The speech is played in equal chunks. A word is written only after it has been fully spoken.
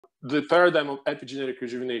the paradigm of epigenetic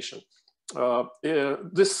rejuvenation.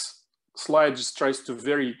 This slide just tries to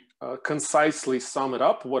very concisely sum it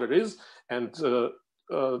up, what it is, and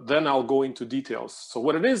then I'll go into details. So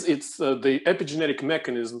what it is, it's the epigenetic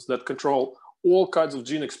mechanisms that control all kinds of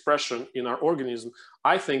gene expression in our organism.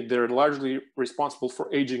 I think they're largely responsible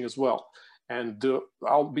for aging as well. And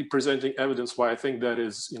I'll be presenting evidence why I think that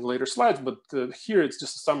is in later slides, but here it's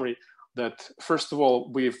just a summary that, first of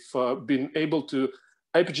all, we've been able to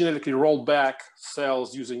epigenetically roll back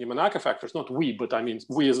cells using Yamanaka factors, not we, but I mean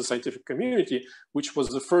we as a scientific community, which was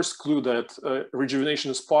the first clue that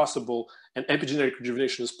rejuvenation is possible and epigenetic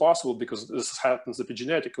rejuvenation is possible because this happens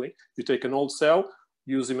epigenetically. You take an old cell,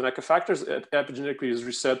 use Yamanaka factors, it epigenetically is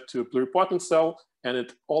reset to a pluripotent cell, and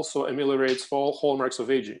it also ameliorates all hallmarks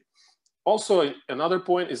of aging. Also, another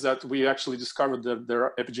point is that we actually discovered that there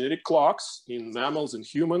are epigenetic clocks in mammals and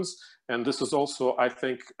humans. And this is also, I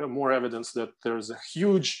think, more evidence that there's a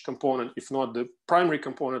huge component, if not the primary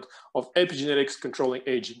component, of epigenetics controlling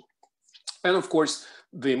aging. And of course,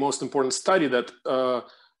 the most important study that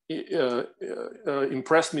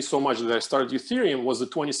impressed me so much that I started Ethereum was the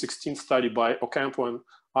 2016 study by Ocampo and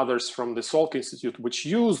others from the Salk Institute, which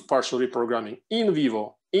used partial reprogramming in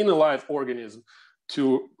vivo, in a live organism,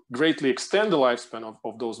 to greatly extend the lifespan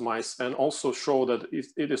of those mice and also show that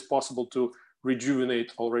it is possible to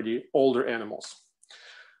rejuvenate already older animals.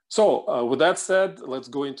 So with that said, let's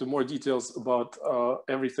go into more details about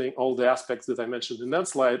everything, all the aspects that I mentioned in that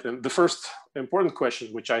slide. And the first important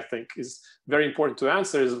question, which I think is very important to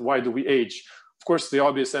answer, is why do we age? Of course, the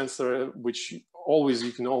obvious answer, which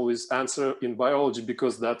you can always answer in biology,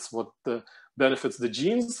 because that's what benefits the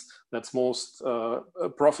genes, that's most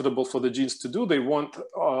profitable for the genes to do. They want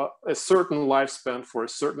a certain lifespan for a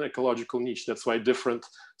certain ecological niche. That's why different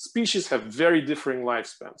species have very differing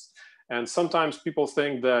lifespans. And sometimes people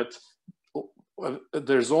think that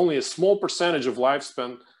there's only a small percentage of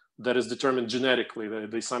lifespan that is determined genetically.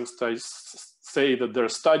 They sometimes say that there are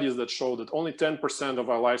studies that show that only 10% of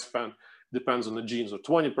our lifespan depends on the genes, or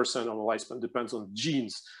 20% of our lifespan depends on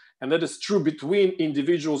genes. And that is true between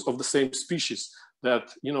individuals of the same species,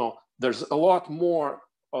 that, you know, there's a lot more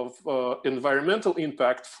of environmental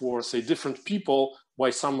impact for, say, different people,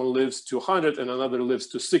 why someone lives to 100 and another lives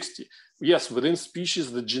to 60. Yes, within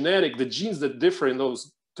species, the genes that differ in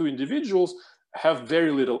those two individuals have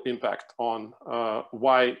very little impact on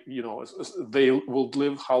why, you know, they will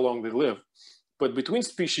live, how long they live. But between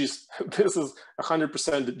species, this is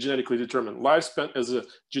 100% genetically determined. Lifespan is a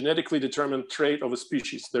genetically determined trait of a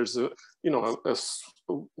species. There's a, you know, a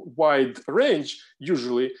wide range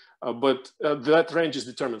usually, but that range is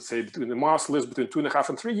determined. Say, between the mouse lives between 2.5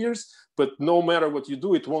 and 3 years, but no matter what you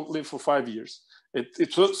do, it won't live for 5 years.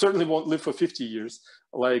 It certainly won't live for 50 years.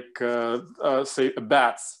 Like, say,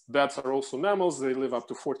 bats. Bats are also mammals. They live up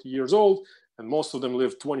to 40 years old, and most of them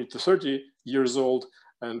live 20 to 30 years old.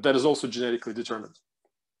 And that is also genetically determined.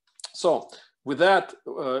 So with that,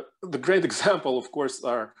 the great example, of course,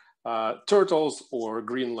 are turtles or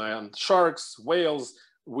Greenland sharks, whales,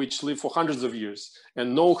 which live for hundreds of years.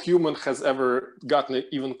 And no human has ever gotten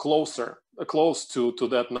even close to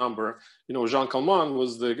that number. You know, Jean Calment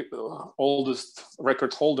was the oldest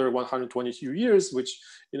record holder, 122 years, which,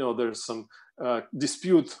 you know, there's some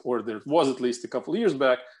dispute, or there was at least a couple of years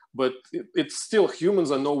back, but it's still,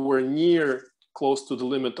 humans are nowhere near close to the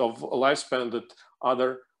limit of a lifespan that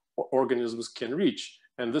other organisms can reach.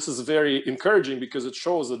 And this is very encouraging because it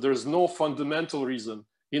shows that there's no fundamental reason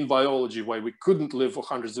in biology why we couldn't live for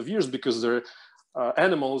hundreds of years, because there are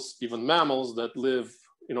animals, even mammals, that live,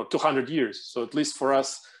 you know, 200 years. So at least for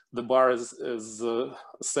us, the bar is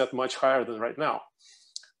set much higher than right now.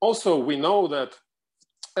 Also, we know that,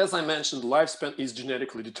 as I mentioned, lifespan is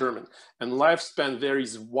genetically determined, and lifespan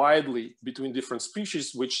varies widely between different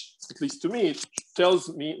species, which, at least to me, tells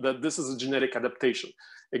me that this is a genetic adaptation.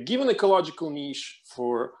 A given ecological niche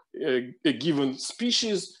for a given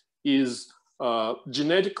species is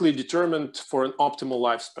genetically determined for an optimal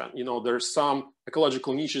lifespan. You know, there's some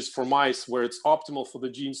ecological niches for mice where it's optimal for the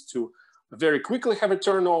genes to very quickly have a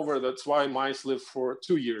turnover. That's why mice live for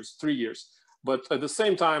 2 years, 3 years. But at the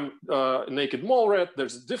same time, naked mole rat,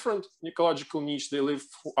 there's a different ecological niche. They live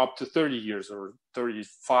for up to 30 years, or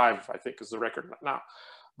 35, I think is the record right now.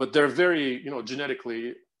 But they're very, you know,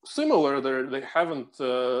 genetically similar.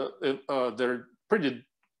 They're pretty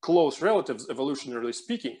close relatives, evolutionarily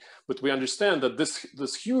speaking. But we understand that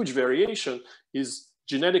this huge variation is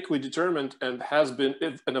genetically determined and has been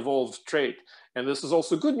an evolved trait. And this is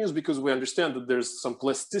also good news because we understand that there's some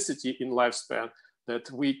plasticity in lifespan that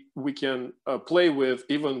we can play with,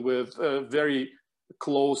 even with very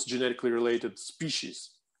close genetically related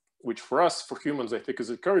species. which for us, for humans, I think is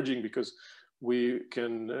encouraging, because we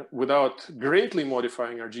can, without greatly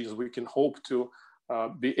modifying our genes, we can hope to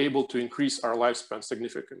be able to increase our lifespan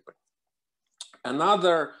significantly.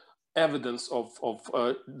 Another evidence of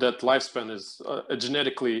that lifespan is a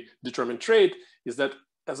genetically determined trait is that,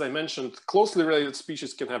 as I mentioned, closely related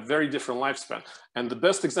species can have very different lifespan. And the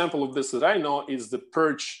best example of this that I know is the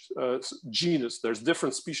perch genus. There's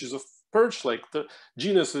different species of perch, like the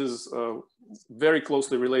genus is very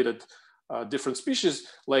closely related different species,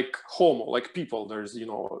 like Homo, like people. There's, you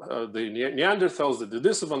know, the Neanderthals, the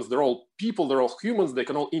Denisovans, they're all people, they're all humans, they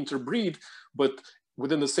can all interbreed, but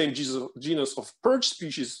within the same genus of perch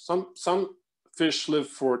species, some fish live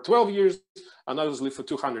for 12 years, and others live for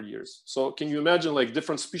 200 years. So can you imagine like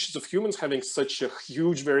different species of humans having such a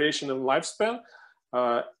huge variation in lifespan?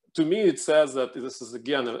 To me, it says that this is,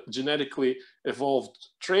 again, a genetically evolved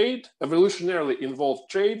trait, evolutionarily involved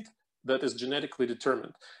trait that is genetically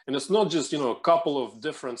determined. And it's not just, you know, a couple of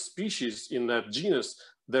different species in that genus.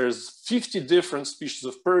 There's 50 different species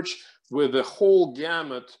of perch with a whole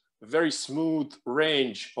gamut, very smooth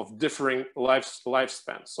range of differing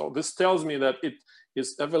lifespans. So this tells me that it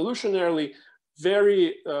is evolutionarily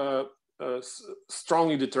very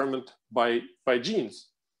strongly determined by genes.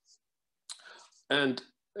 And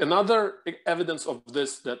another evidence of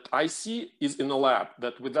this that I see is in the lab,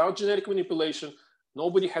 that without genetic manipulation,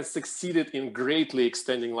 nobody has succeeded in greatly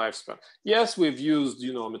extending lifespan. Yes, we've used,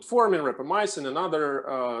 you know, metformin, rapamycin, and other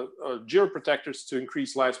geroprotectors to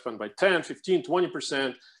increase lifespan by 10, 15,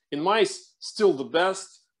 20%. In mice, still the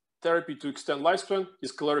best therapy to extend lifespan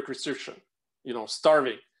is caloric restriction, you know,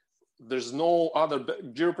 starving. There's no other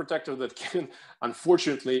geroprotector that can,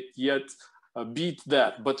 unfortunately, yet beat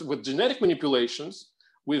that. But with genetic manipulations,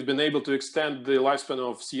 we've been able to extend the lifespan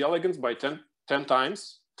of C. elegans by 10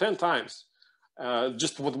 times,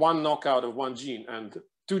 just with one knockout of one gene, and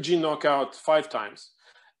 2 gene knockout 5 times.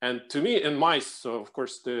 And to me, in mice, so of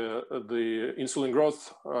course, the insulin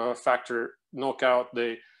growth factor knockout,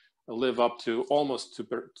 they live up to almost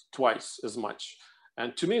twice as much.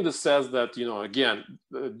 And to me, this says that, you know, again,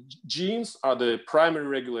 genes are the primary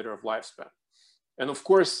regulator of lifespan. And of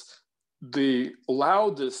course, the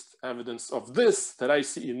loudest evidence of this that I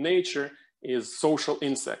see in nature is social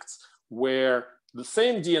insects, where the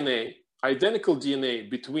same DNA, identical DNA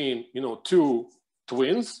between, you know, 2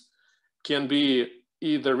 twins can be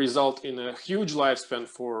either result in a huge lifespan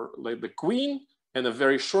for like the queen and a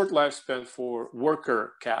very short lifespan for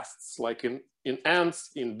worker castes. Like in ants,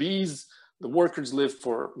 in bees, the workers live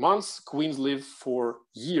for months, queens live for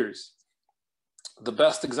years. The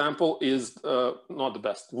best example is, not the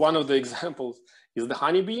best, one of the examples is the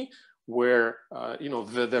honeybee, where, you know,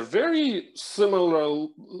 they're very similar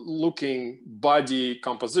looking body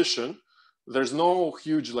composition. There's no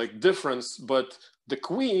huge like difference, but the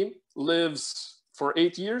queen lives for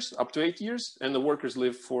 8 years, up to 8 years, and the workers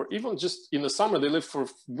live for, even just in the summer, they live for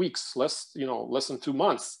weeks, less than 2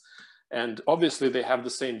 months. And obviously they have the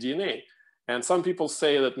same DNA. And some people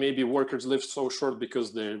say that maybe workers live so short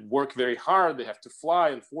because they work very hard, they have to fly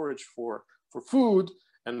and forage for food,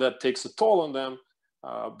 and that takes a toll on them.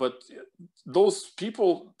 But those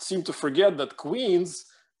people seem to forget that queens,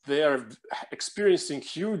 they are experiencing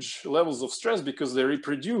huge levels of stress because they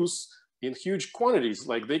reproduce in huge quantities.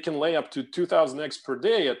 Like they can lay up to 2,000 eggs per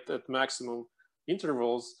day at maximum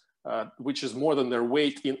intervals, which is more than their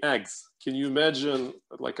weight in eggs. Can you imagine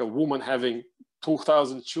like a woman having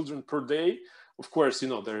 2,000 children per day? Of course, you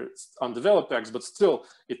know, they're undeveloped eggs, but still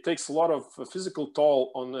it takes a lot of physical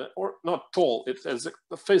toll on, or not toll, it has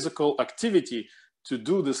a physical activity to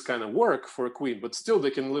do this kind of work for a queen, but still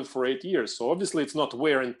they can live for 8 years. So obviously it's not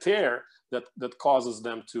wear and tear that causes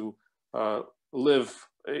them to live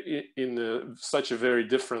in such a very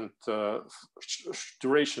different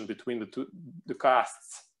duration between the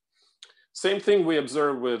castes. Same thing we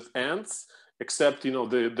observe with ants, except, you know,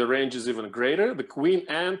 the range is even greater. The queen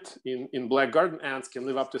ant in black garden ants can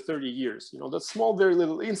live up to 30 years. You know, that small, very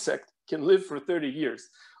little insect can live for 30 years.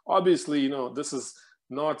 Obviously, you know, this is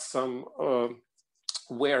not some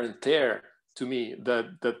wear and tear to me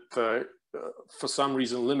that for some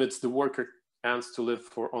reason limits the worker ants to live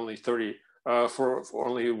for only for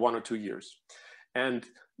only 1 or 2 years. And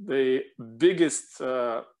the biggest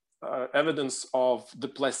evidence of the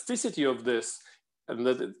plasticity of this, and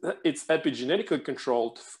that it's epigenetically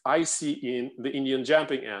controlled, I see in the Indian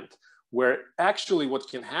jumping ant, where actually what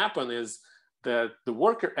can happen is that the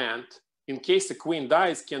worker ant, in case the queen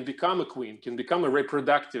dies, can become a queen, can become a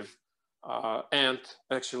reproductive ant.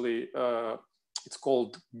 Actually, it's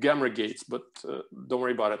called gamergates, but don't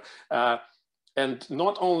worry about it. And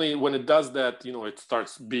not only when it does that, it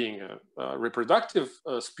starts being a reproductive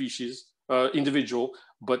species, individual,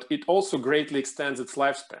 but it also greatly extends its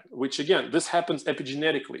lifespan, which again, this happens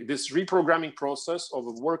epigenetically. This reprogramming process of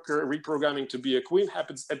a worker reprogramming to be a queen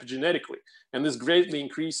happens epigenetically. And this greatly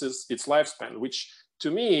increases its lifespan, which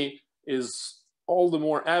to me is all the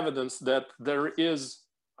more evidence that there is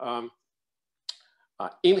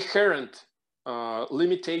inherent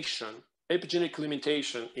limitation, epigenetic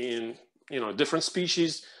limitation in different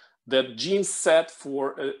species, that genes set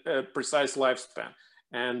for a precise lifespan.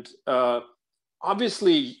 And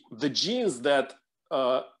obviously, the genes that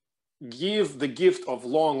give the gift of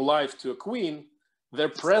long life to a queen, they're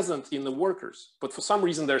present in the workers, but for some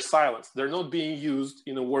reason they're silenced. They're not being used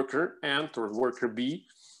in a worker ant or worker bee,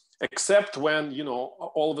 except when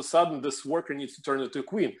all of a sudden this worker needs to turn into a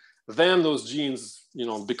queen. Then those genes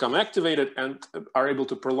become activated and are able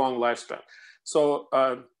to prolong lifespan. So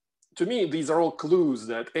to me, these are all clues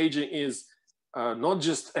that aging is not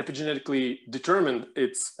just epigenetically determined,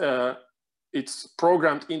 it's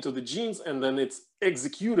programmed into the genes, and then it's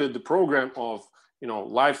executed. The program of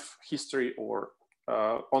life history or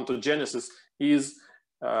ontogenesis is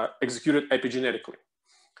executed epigenetically.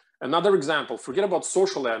 Another example, forget about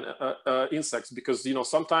social insects, because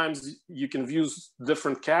sometimes you can view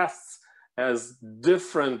different castes as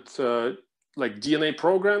different like DNA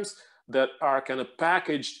programs that are kind of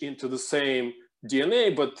packaged into the same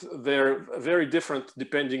DNA, but they're very different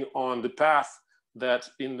depending on the path that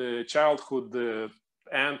in the childhood the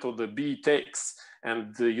ant or the bee takes.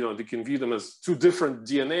 And they can view them as two different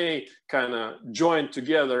DNA kind of joined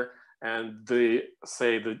together. And the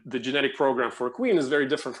genetic program for a queen is very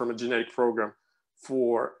different from a genetic program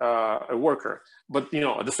for a worker. But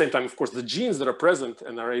at the same time, of course, the genes that are present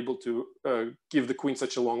and are able to give the queen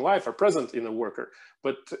such a long life are present in a worker.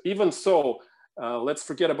 But even so, let's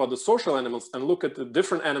forget about the social animals and look at the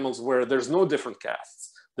different animals where there's no different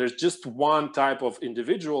castes. There's just one type of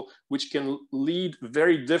individual which can lead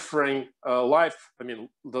very different life. I mean,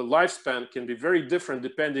 the lifespan can be very different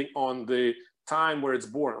depending on the time where it's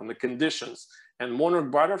born, on the conditions. And monarch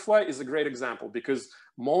butterfly is a great example, because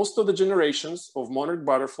most of the generations of monarch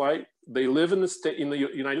butterfly, they live in the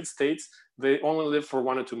United States, they only live for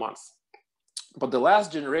 1 or 2 months. But the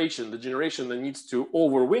last generation, the generation that needs to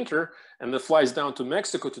overwinter and that flies down to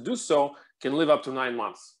Mexico to do so, can live up to 9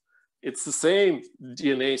 months. It's the same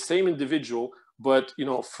DNA, same individual, but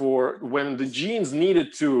for when the genes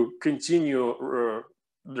needed to continue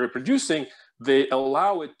reproducing, they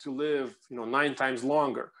allow it to live 9 times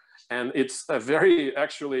longer. And it's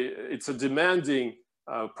it's a demanding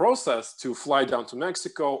process to fly down to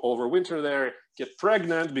Mexico, overwinter there, get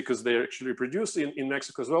pregnant because they actually reproduce in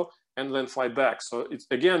Mexico as well, and then fly back. So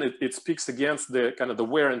it speaks against the kind of the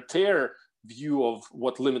wear and tear view of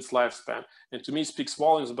what limits lifespan. And to me, speaks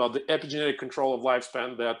volumes about the epigenetic control of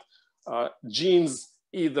lifespan, that genes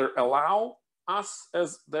either allow us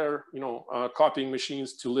as their copying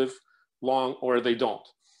machines to live long, or they don't.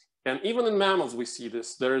 And even in mammals, we see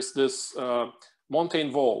this. There's this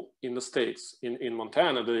montane vole in the States, in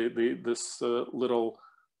Montana, this little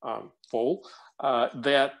vole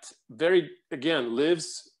that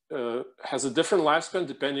lives, has a different lifespan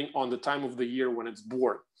depending on the time of the year when it's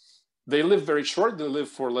born. They live very short, they live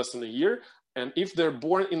for less than a year. And if they're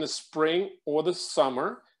born in the spring or the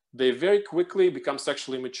summer, they very quickly become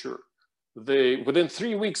sexually mature. Within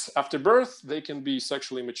 3 weeks after birth, they can be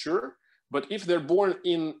sexually mature. But if they're born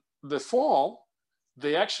in the fall,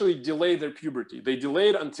 they actually delay their puberty. They delay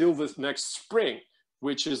it until the next spring,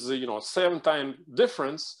 which is a 7-time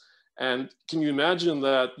difference. And can you imagine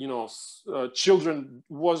that children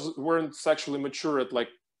weren't sexually mature at like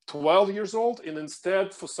 12 years old, and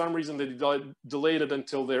instead for some reason they delayed it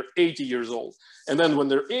until they're 80 years old. And then when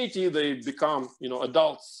they're 80, they become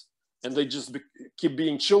adults, and they just keep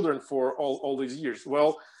being children for all these years.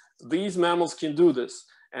 Well, these mammals can do this.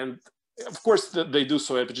 And of course, they do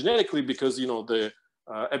so epigenetically, because the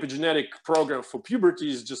epigenetic program for puberty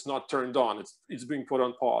is just not turned on. It's being put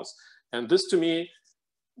on pause. And this, to me,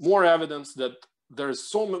 more evidence that there's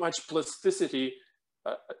so much plasticity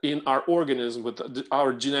in our organism with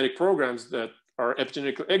our genetic programs that are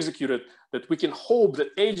epigenetically executed, that we can hope that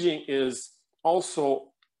aging is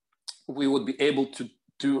also, we would be able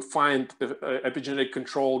to find epigenetic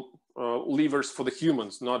control levers for the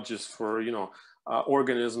humans, not just for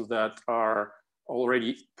organisms that are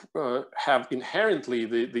already have inherently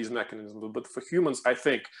these mechanisms, but for humans, I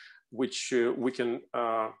think, which we can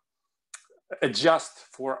adjust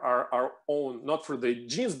for our own, not for the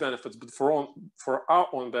genes benefits, but for our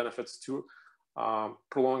own benefits to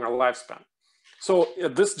prolong our lifespan. So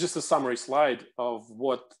this is just a summary slide of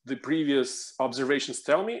what the previous observations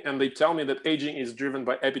tell me, and they tell me that aging is driven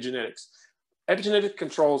by epigenetics. Epigenetic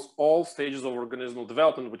controls all stages of organismal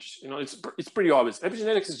development, which, you know, it's pretty obvious.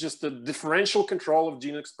 Epigenetics is just a differential control of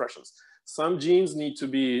gene expressions. Some genes need to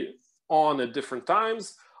be on at different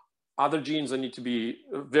times. Other genes that need to be,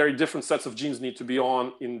 very different sets of genes need to be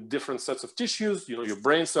on in different sets of tissues. You know, your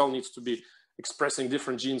brain cell needs to be expressing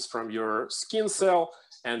different genes from your skin cell,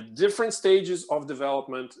 and different stages of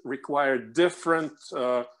development require different,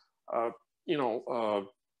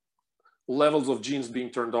 levels of genes being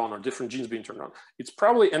turned on, or different genes being turned on. It's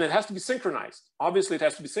probably, and it has to be synchronized. Obviously, it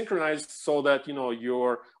has to be synchronized so that, you know,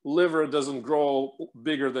 your liver doesn't grow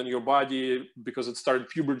bigger than your body because it started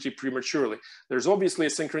puberty prematurely. There's obviously a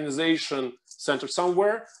synchronization center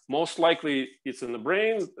somewhere. Most likely it's in the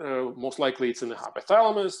brain. Most likely it's in the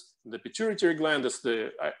hypothalamus, the pituitary gland. That's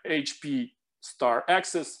the HP star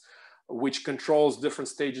axis, which controls different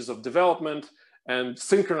stages of development and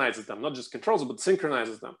synchronizes them, not just controls them, but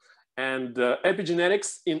synchronizes them. And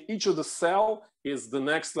epigenetics in each of the cell is the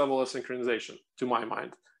next level of synchronization, to my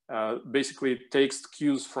mind. Basically, it takes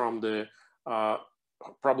cues from the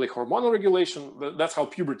probably hormonal regulation. That's how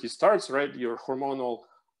puberty starts, right? Your hormonal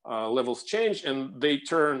levels change, and they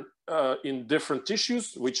turn in different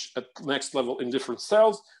tissues, which at the next level in different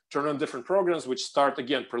cells, turn on different programs, which start,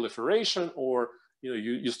 again, proliferation, or, you know,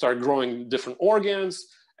 you start growing different organs,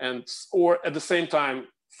 and or at the same time,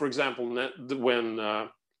 for example, when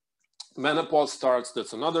menopause starts,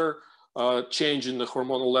 that's another change in the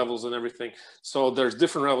hormonal levels and everything. So there's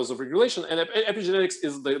different levels of regulation, and epigenetics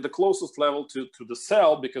is the closest level to the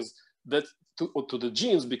cell, because that to the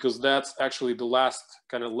genes, because that's actually the last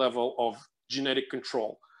kind of level of genetic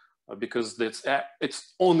control, because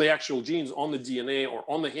it's on the actual genes, on the DNA or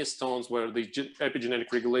on the histones where the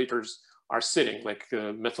epigenetic regulators are sitting. Like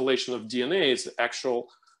methylation of DNA is actual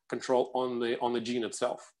control on the gene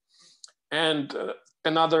itself. And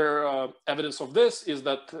another evidence of this is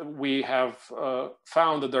that we have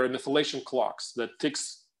found that there are methylation clocks that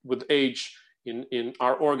ticks with age in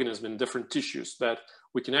our organism, in different tissues, that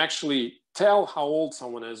we can actually tell how old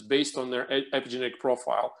someone is based on their epigenetic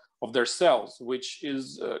profile of their cells, which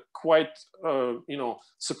is quite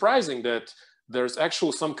surprising, that there's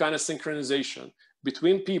actually some kind of synchronization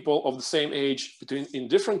between people of the same age, in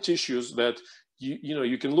different tissues, that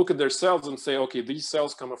you can look at their cells and say, okay, these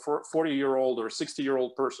cells come a 40-year-old or a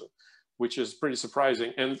 60-year-old person, which is pretty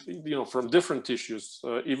surprising. And from different tissues,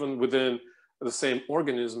 even within the same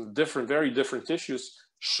organism, very different tissues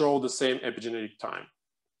show the same epigenetic time.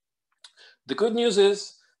 The good news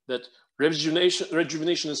is that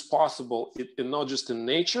rejuvenation is possible, not just in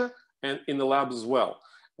nature and in the lab as well.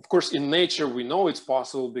 Of course, in nature, we know it's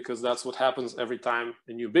possible because that's what happens every time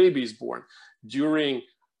a new baby is born. During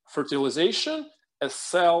fertilization, a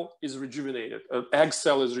cell is rejuvenated, an egg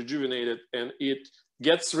cell is rejuvenated, and it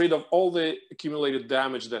gets rid of all the accumulated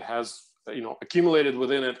damage that has accumulated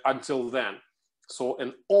within it until then. So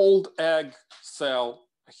an old egg cell,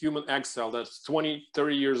 a human egg cell that's 20,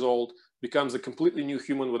 30 years old, becomes a completely new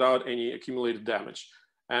human without any accumulated damage.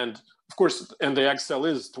 And of course, and the egg cell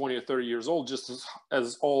is 20 or 30 years old, just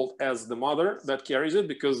as old as the mother that carries it,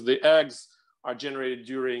 because the eggs are generated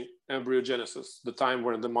during embryogenesis, the time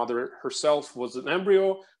when the mother herself was an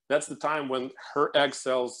embryo. That's the time when her egg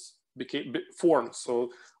cells became formed.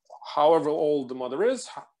 So however old the mother is,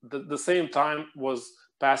 the same time was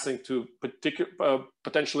passing to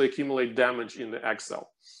potentially accumulate damage in the egg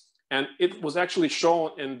cell. And it was actually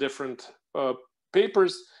shown in different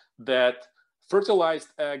papers that fertilized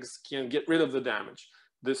eggs can get rid of the damage.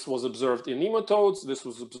 This was observed in nematodes, this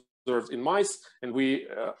was observed in mice, and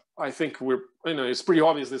I think it's pretty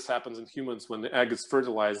obvious this happens in humans when the egg is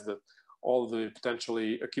fertilized, that all the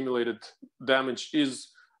potentially accumulated damage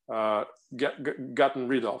is gotten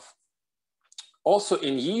rid of. Also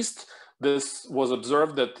in yeast, this was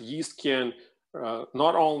observed that yeast can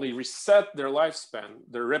not only reset their lifespan,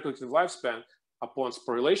 their reproductive lifespan upon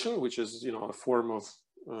sporulation, which is a form of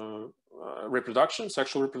reproduction,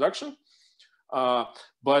 sexual reproduction,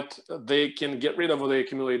 but they can get rid of the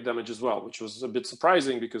accumulated damage as well, which was a bit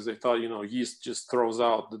surprising because they thought yeast just throws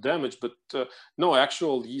out the damage, but no,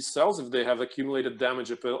 actual yeast cells, if they have accumulated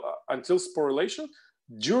damage until sporulation,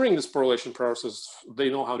 during the sporulation process, they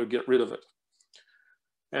know how to get rid of it.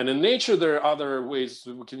 And in nature, there are other ways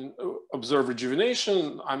we can observe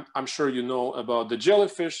rejuvenation. I'm sure you know about the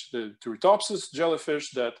jellyfish, the Turritopsis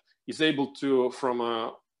jellyfish, that is able to, from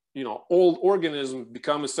a old organism,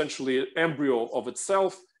 become essentially an embryo of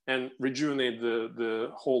itself and rejuvenate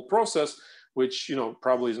the whole process, which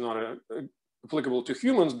probably is not applicable to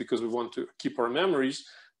humans because we want to keep our memories.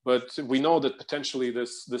 but we know that potentially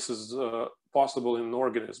this is possible in an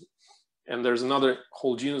organism. And there's another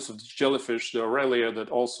whole genus of jellyfish, the Aurelia, that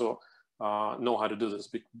also know how to do this,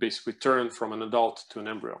 basically turn from an adult to an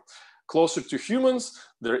embryo. Closer to humans,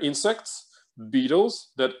 there are insects,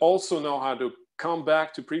 beetles, that also know how to come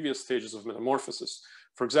back to previous stages of metamorphosis.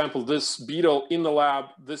 For example, this beetle in the lab,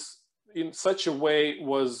 this in such a way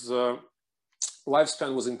was,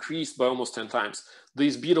 lifespan was increased by almost 10 times.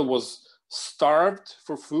 This beetle was starved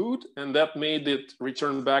for food, and that made it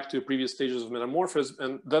return back to previous stages of metamorphosis.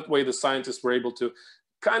 And that way the scientists were able to,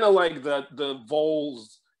 kind of like the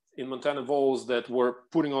voles in Montana voles that were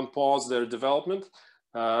putting on pause their development.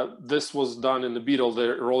 This was done in the beetle.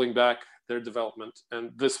 They're rolling back their development.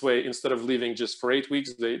 And this way, instead of living just for 8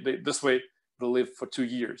 weeks, this way they live for 2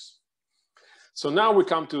 years. So now we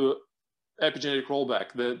come to epigenetic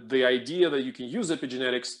rollback, the idea that you can use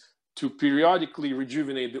epigenetics to periodically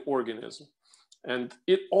rejuvenate the organism. And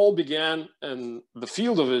it all began, and the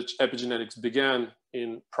field of epigenetics began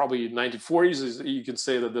in probably 1940s. You can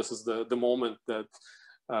say that this is the moment that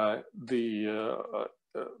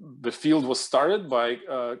the field was started by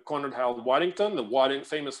Conrad Howell Waddington, the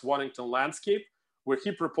famous Waddington landscape, where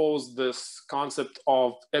he proposed this concept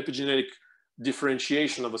of epigenetic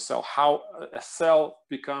differentiation of a cell, how a cell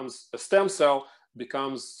becomes, a stem cell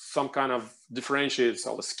becomes some kind of differentiated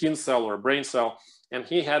cell, a skin cell or a brain cell. And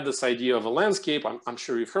he had this idea of a landscape, I'm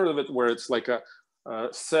sure you've heard of it, where it's like a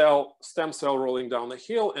stem cell rolling down the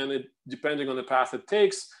hill, and it, depending on the path it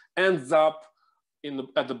takes, ends up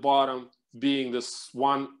at the bottom being this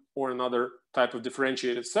one or another type of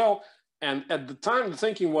differentiated cell. And at the time, the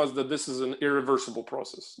thinking was that this is an irreversible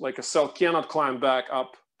process. Like a cell cannot climb back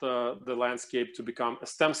up the landscape to become a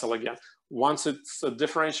stem cell again. Once it's a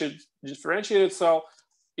differentiated cell,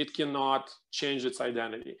 it cannot change its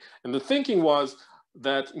identity. And the thinking was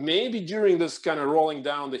that maybe during this kind of rolling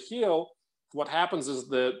down the hill, what happens is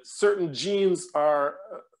that certain genes are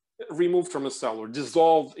removed from a cell or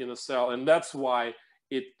dissolved in a cell. And that's why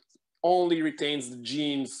it only retains the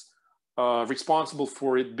genes responsible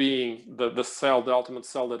for it being the cell, the ultimate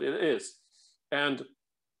cell that it is. And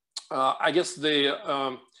I guess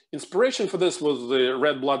the inspiration for this was the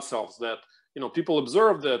red blood cells that, people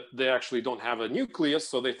observed that they actually don't have a nucleus.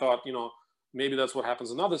 So they thought, maybe that's what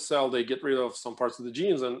happens in another cell. They get rid of some parts of the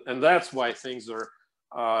genes, and that's why things are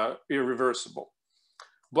irreversible.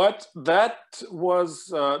 But that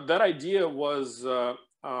idea was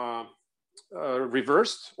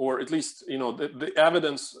reversed, or at least, the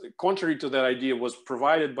evidence contrary to that idea was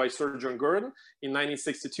provided by Sir John Gurdon in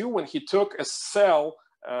 1962 when he took a cell,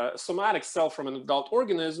 a somatic cell from an adult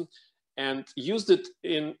organism, and used it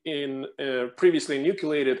in a previously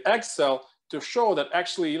enucleated egg cell to show that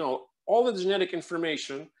actually, all the genetic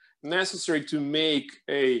information necessary to make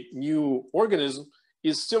a new organism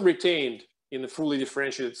is still retained in a fully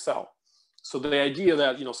differentiated cell. So the idea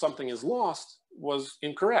that, something is lost was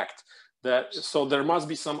incorrect. So there must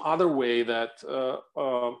be some other way that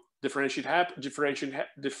differentiation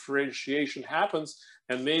happens,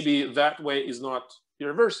 and maybe that way is not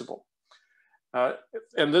irreversible.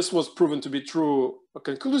 And this was proven to be true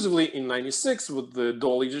conclusively in '96 with the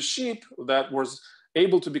Dolly sheep that was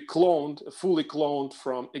able to be cloned, fully cloned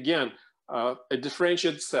from, again, a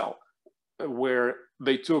differentiated cell, where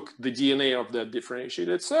they took the DNA of that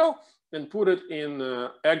differentiated cell and put it in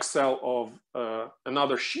an egg cell of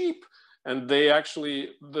another sheep. And they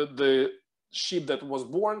actually, the sheep that was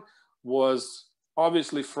born was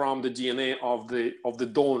obviously from the DNA of the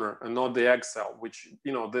donor and not the egg cell, which,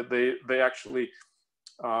 they actually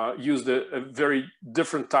used a very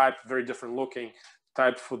different type, very different looking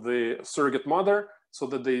type for the surrogate mother, so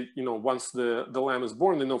that they, once the lamb is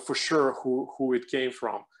born, they know for sure who it came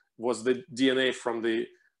from. Was the DNA from the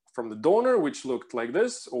donor, which looked like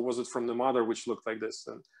this, or was it from the mother, which looked like this?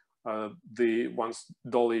 And once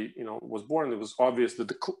Dolly, was born, it was obvious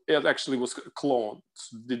that it actually was cloned.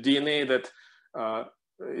 The DNA that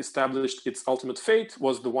established its ultimate fate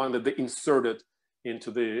was the one that they inserted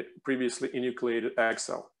into the previously enucleated egg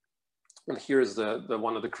cell. And here's the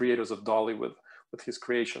one of the creators of Dolly with his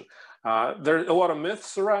creation. There are a lot of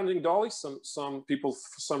myths surrounding Dolly. Some people,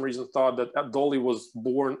 for some reason, thought that Dolly was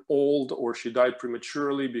born old or she died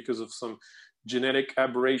prematurely because of some genetic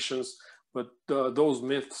aberrations. But those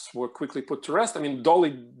myths were quickly put to rest. I mean,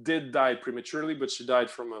 Dolly did die prematurely, but she died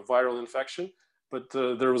from a viral infection. But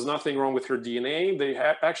there was nothing wrong with her DNA. They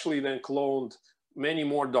actually then cloned many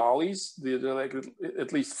more Dollys. Like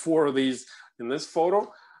at least 4 of these in this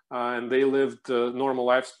photo. And they lived a normal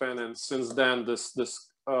lifespan. And since then, this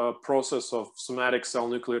process of somatic cell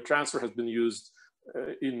nuclear transfer has been used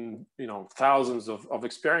in thousands of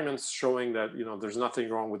experiments showing that there's nothing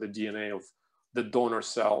wrong with the DNA of the donor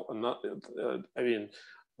cell, and not,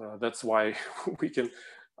 that's why we can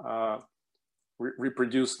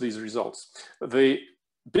reproduce these results. The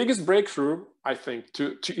biggest breakthrough, I think,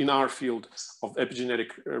 in our field of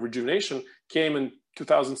epigenetic rejuvenation came in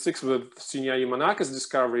 2006 with Shinya Yamanaka's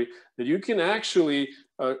discovery that you can actually,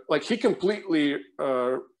 he completely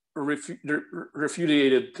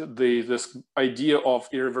refuted this idea of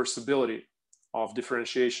irreversibility of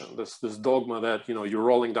differentiation, this dogma that you're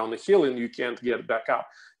rolling down the hill and you can't get back up.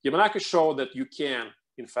 Yamanaka showed that you can,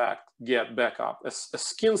 in fact, get back up. A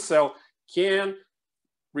skin cell can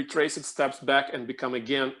retrace its steps back and become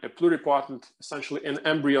again a pluripotent, essentially an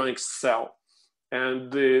embryonic cell. And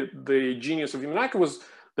the genius of Yamanaka was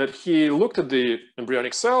that he looked at the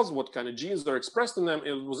embryonic cells, what kind of genes are expressed in them,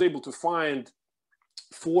 and was able to find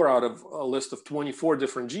 4 out of a list of 24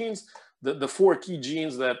 different genes, the 4 key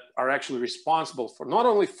genes that are actually responsible for not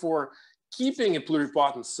only for keeping a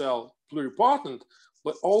pluripotent cell pluripotent,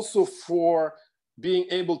 but also for being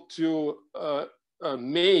able to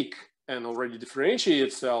make an already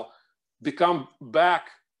differentiated cell become back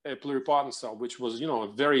a pluripotent cell, which was a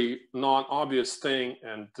very non-obvious thing,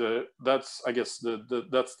 and that's, I guess,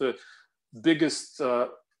 that's the biggest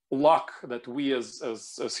luck that we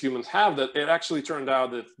as humans have, that it actually turned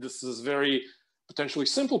out that this is very potentially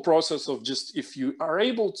simple process of just, if you are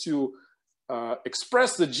able to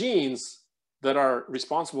express the genes that are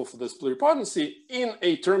responsible for this pluripotency in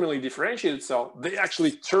a terminally differentiated cell, they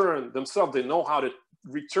actually turn themselves, they know how to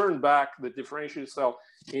return back the differentiated cell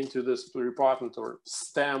into this pluripotent or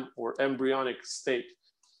stem or embryonic state.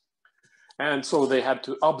 And so they had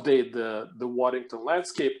to update the Waddington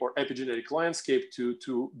landscape or epigenetic landscape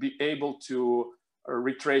to be able to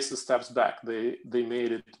retrace the steps back. They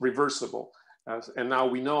made it reversible. And now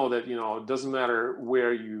we know that, it doesn't matter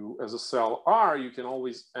where you as a cell are, you can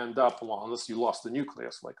always end up, well, unless you lost the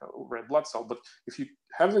nucleus, like a red blood cell. But if you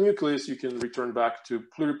have the nucleus, you can return back to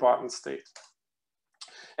pluripotent state.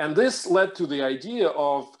 And this led to the idea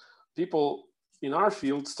of people in our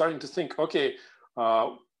field starting to think, okay,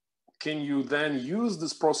 can you then use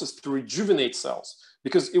this process to rejuvenate cells?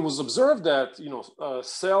 Because it was observed that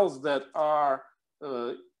cells that are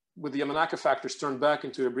with the Yamanaka factors turned back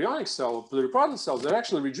into embryonic cell, pluripotent cells, they're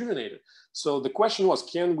actually rejuvenated. So the question was,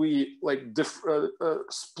 can we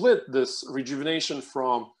split this rejuvenation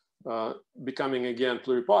from becoming again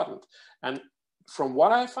pluripotent? And from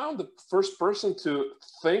what I found, the first person to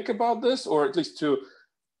think about this, or at least to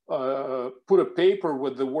put a paper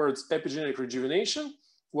with the words epigenetic rejuvenation,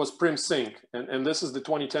 was Prem Singh. And this is the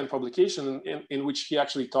 2010 publication in which he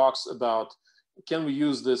actually talks about, can we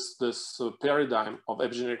use this paradigm of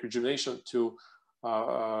epigenetic rejuvenation to,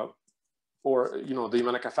 the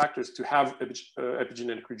Yamanaka factors to have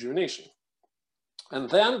epigenetic rejuvenation. And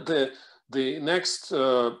then the next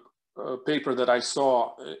paper that I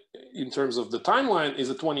saw in terms of the timeline is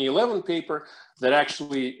a 2011 paper that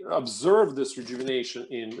actually observed this rejuvenation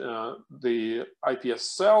in the iPS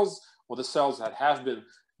cells, or the cells that have been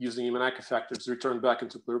using Yamanaka factors returned back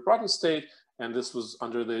into pluripotent state. And this was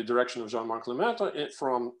under the direction of Jean-Marc Lemaitre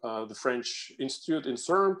from the French Institute in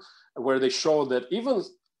CERN, where they showed that even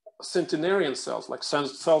centenarian cells, like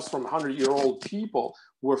cells from 100-year-old people,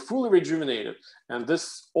 were fully rejuvenated. And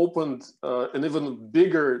this opened an even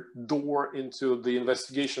bigger door into the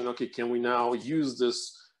investigation. Okay, can we now use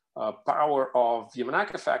this power of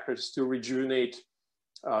Yamanaka factors to rejuvenate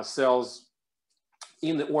cells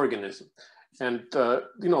in the organism? And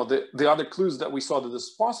the other clues that we saw that this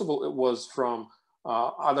is possible, it was from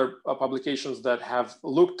other publications that have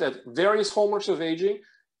looked at various hallmarks of aging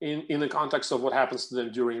in the context of what happens to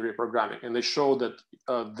them during reprogramming. And they show that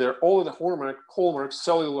all of the hallmarks,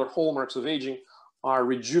 cellular hallmarks of aging, are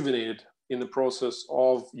rejuvenated in the process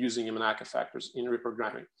of using Yamanaka factors in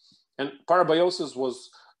reprogramming. And parabiosis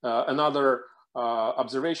was another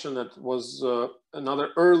observation that was another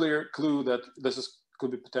earlier clue that this could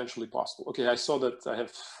be potentially possible. Okay, I saw that I have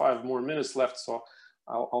 5 more minutes left, so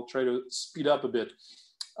I'll try to speed up a bit.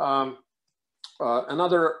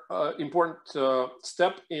 Another important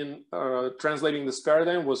step in translating this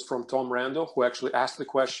paradigm was from Tom Randall, who actually asked the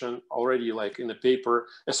question already, like in a paper,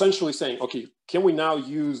 essentially saying, okay, can we now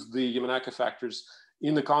use the Yamanaka factors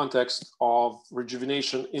in the context of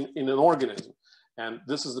rejuvenation in an organism? And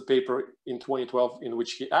this is the paper in 2012 in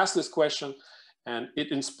which he asked this question, and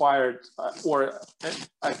it inspired,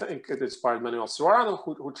 I think it inspired Manuel Serrano,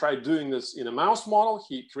 who tried doing this in a mouse model.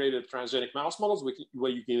 He created transgenic mouse models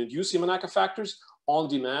where you can induce Yamanaka factors on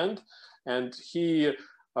demand. And he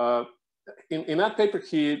in that paper,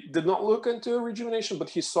 he did not look into rejuvenation, but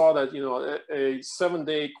he saw that, you know, a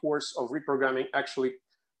 7-day course of reprogramming actually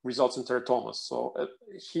results in teratomas. So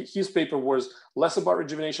his paper was less about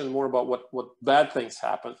rejuvenation, more about what bad things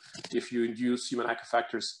happen if you induce Yamanaka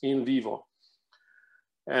factors in vivo.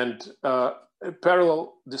 And a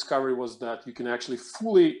parallel discovery was that you can actually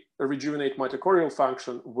fully rejuvenate mitochondrial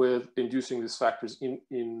function with inducing these factors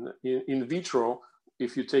in vitro.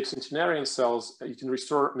 If you take centenarian cells, you can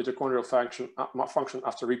restore mitochondrial function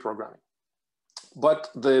after reprogramming. But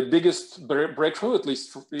the biggest breakthrough, at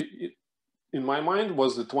least in my mind,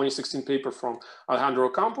 was the 2016 paper from Alejandro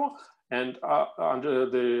Ocampo and under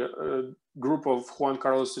the group of Juan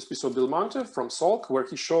Carlos Espiso Belmonte from Salk, where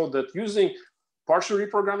he showed that using partial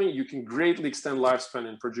reprogramming, you can greatly extend lifespan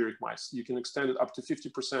in progeric mice. You can extend it up to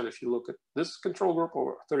 50% if you look at this control group,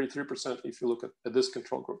 or 33% if you look at this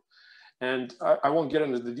control group. And I won't get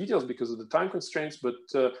into the details because of the time constraints, but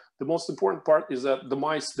the most important part is that the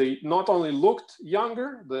mice, they not only looked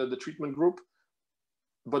younger, the treatment group,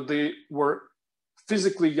 but they were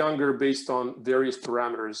physically younger based on various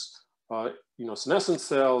parameters, you know, senescent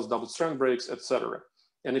cells, double strand breaks, etc.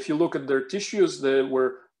 And if you look at their tissues, they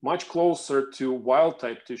were much closer to wild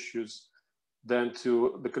type tissues than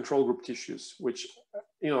to the control group tissues, which,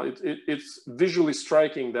 you know, it's visually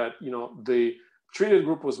striking that, you know, the treated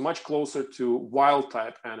group was much closer to wild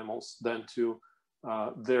type animals than to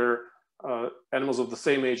their animals of the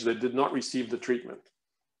same age that did not receive the treatment.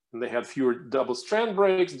 And they had fewer double strand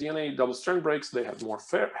breaks, DNA double strand breaks, they had more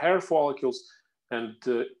hair follicles, and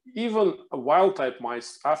even wild type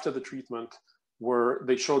mice after the treatment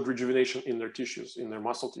they showed rejuvenation in their tissues, in their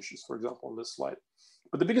muscle tissues, for example, on this slide.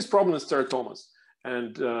 But the biggest problem is teratomas.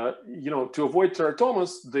 And you know, to avoid teratomas,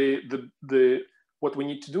 what we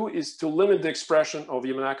need to do is to limit the expression of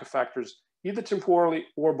Yamanaka factors either temporally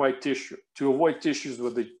or by tissue, to avoid tissues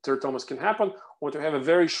where the teratomas can happen, or to have a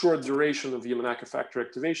very short duration of Yamanaka factor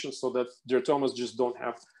activation so that teratomas just don't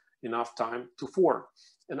have enough time to form.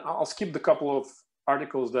 And I'll skip the couple of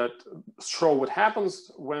articles that show what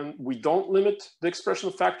happens when we don't limit the expression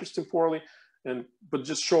of factors temporally, but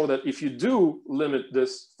just show that if you do limit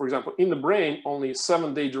this, for example, in the brain, only a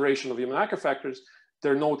 7-day duration of Yamanaka factors,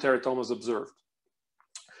 there are no teratomas observed.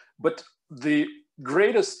 But the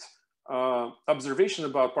greatest observation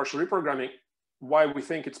about partial reprogramming, why we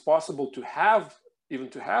think it's possible to have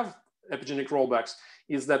epigenetic rollbacks,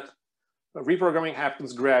 is that reprogramming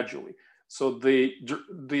happens gradually. So the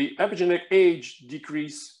epigenetic age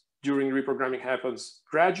decrease during reprogramming happens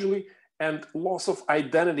gradually, and loss of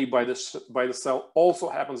identity by the cell also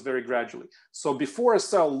happens very gradually. So before a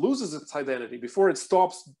cell loses its identity, before it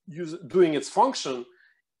stops doing its function,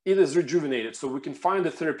 it is rejuvenated. So we can find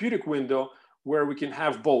a therapeutic window where we can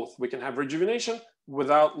have both. We can have rejuvenation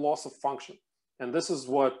without loss of function. And this is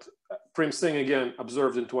what Prem Singh again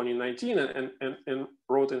observed in 2019 and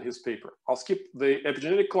wrote in his paper. I'll skip the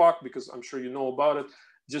epigenetic clock because I'm sure you know about it.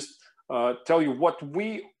 Just tell you what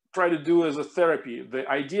we try to do as a therapy. The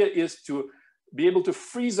idea is to be able to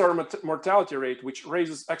freeze our mortality rate, which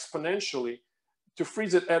raises exponentially, to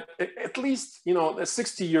freeze it at least, you know, a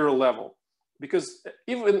 60-year level. Because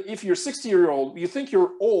even if you're 60-year-old, you think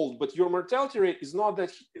you're old, but your mortality rate is not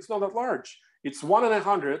that large. It's 1 in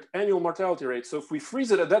 100 annual mortality rate. So if we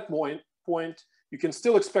freeze it at that point, you can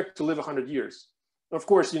still expect to live 100 years. Of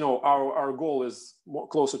course, you know, our goal is more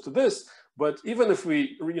closer to this, but even if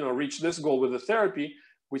we, you know, reach this goal with the therapy,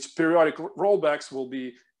 which periodic rollbacks will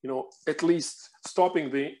be, you know, at least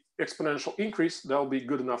stopping the exponential increase, that'll be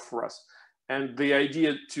good enough for us. And the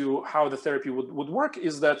idea to how the therapy would work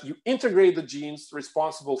is that you integrate the genes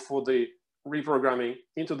responsible for the reprogramming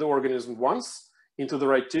into the organism once, into the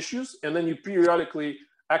right tissues, and then you periodically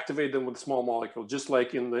activate them with a small molecule, just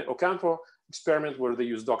like in the Ocampo experiment where they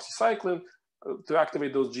use doxycycline to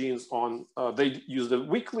activate those genes on, they use the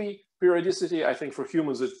weekly periodicity. I think for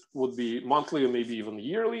humans it would be monthly or maybe even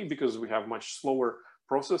yearly because we have much slower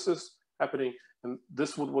processes happening. And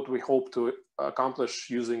this would what we hope to accomplish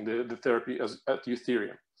using the therapy at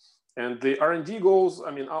Ethereum. And the R&D goals, I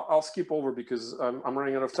mean, I'll skip over because I'm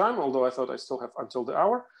running out of time, although I thought I still have until the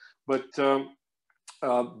hour. But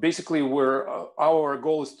basically, our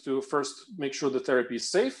goal is to first make sure the therapy is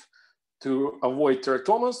safe, to avoid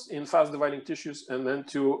teratomas in fast-dividing tissues, and then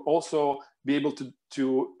to also be able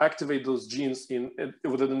to activate those genes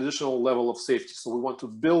with an additional level of safety. So we want to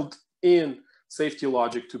build in safety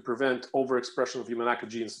logic to prevent overexpression of Yamanaka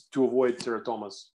genes to avoid teratomas.